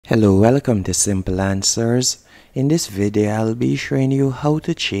Hello, welcome to Simple Answers. In this video, I'll be showing you how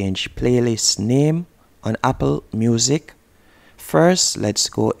to change playlist name on Apple Music. First, let's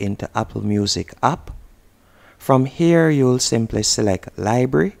go into Apple Music app. From here, you'll simply select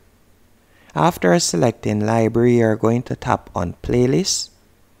Library. After selecting Library, you're going to tap on Playlist.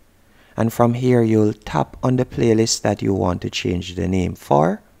 And from here, you'll tap on the playlist that you want to change the name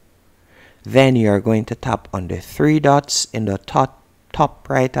for. Then you're going to tap on the three dots in the top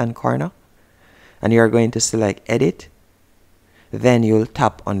right hand corner, and you're going to select Edit. Then you'll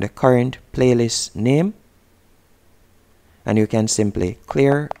tap on the current playlist name, and you can simply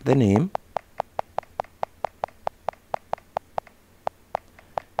clear the name,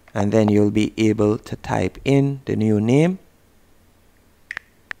 and then you'll be able to type in the new name,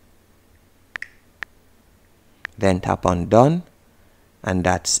 then tap on Done, and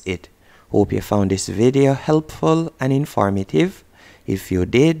that's it. Hope you found this video helpful and informative. If you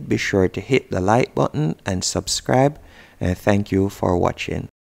did, be sure to hit the like button and subscribe, and thank you for watching.